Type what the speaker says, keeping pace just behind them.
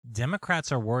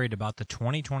Democrats are worried about the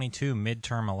 2022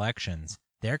 midterm elections.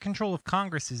 Their control of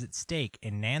Congress is at stake,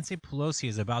 and Nancy Pelosi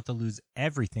is about to lose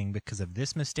everything because of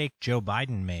this mistake Joe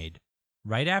Biden made.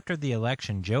 Right after the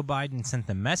election, Joe Biden sent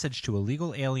the message to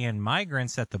illegal alien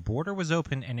migrants that the border was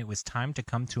open and it was time to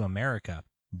come to America.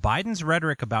 Biden's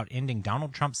rhetoric about ending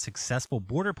Donald Trump's successful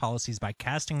border policies by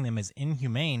casting them as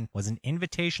inhumane was an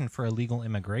invitation for illegal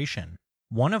immigration.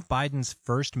 One of Biden's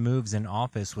first moves in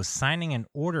office was signing an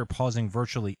order pausing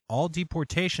virtually all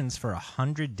deportations for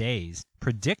 100 days.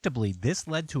 Predictably, this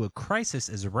led to a crisis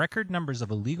as record numbers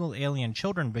of illegal alien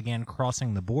children began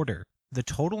crossing the border. The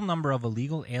total number of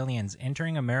illegal aliens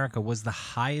entering America was the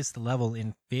highest level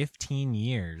in 15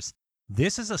 years.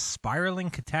 This is a spiraling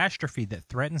catastrophe that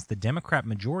threatens the Democrat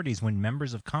majorities when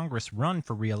members of Congress run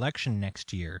for re-election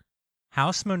next year.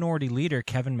 House Minority Leader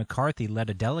Kevin McCarthy led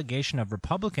a delegation of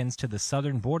Republicans to the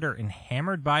southern border and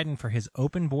hammered Biden for his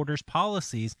open borders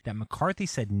policies that McCarthy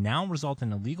said now result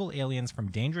in illegal aliens from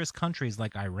dangerous countries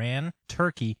like Iran,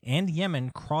 Turkey, and Yemen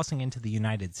crossing into the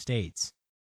United States.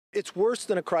 It's worse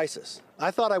than a crisis.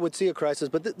 I thought I would see a crisis,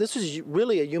 but this is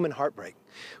really a human heartbreak.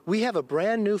 We have a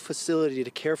brand new facility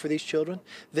to care for these children.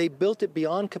 They built it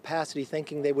beyond capacity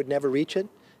thinking they would never reach it.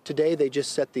 Today, they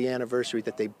just set the anniversary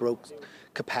that they broke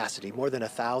capacity, more than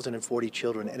 1,040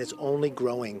 children, and it's only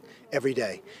growing every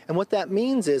day. And what that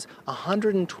means is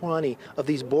 120 of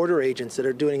these border agents that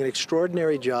are doing an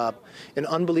extraordinary job in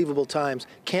unbelievable times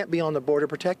can't be on the border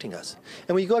protecting us.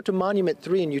 And when you go up to Monument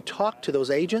 3 and you talk to those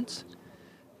agents,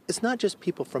 it's not just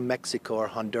people from Mexico or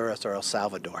Honduras or El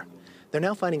Salvador. They're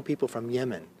now finding people from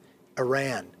Yemen,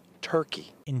 Iran,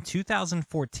 Turkey. In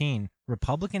 2014,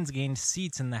 Republicans gained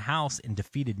seats in the House and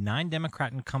defeated 9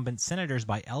 Democrat incumbent senators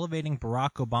by elevating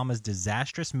Barack Obama's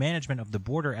disastrous management of the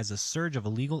border as a surge of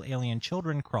illegal alien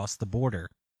children crossed the border.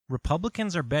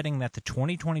 Republicans are betting that the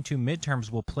 2022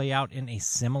 midterms will play out in a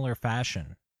similar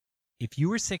fashion. If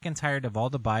you are sick and tired of all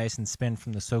the bias and spin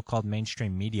from the so-called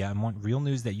mainstream media and want real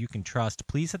news that you can trust,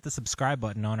 please hit the subscribe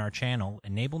button on our channel,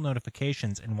 enable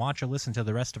notifications, and watch or listen to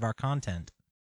the rest of our content.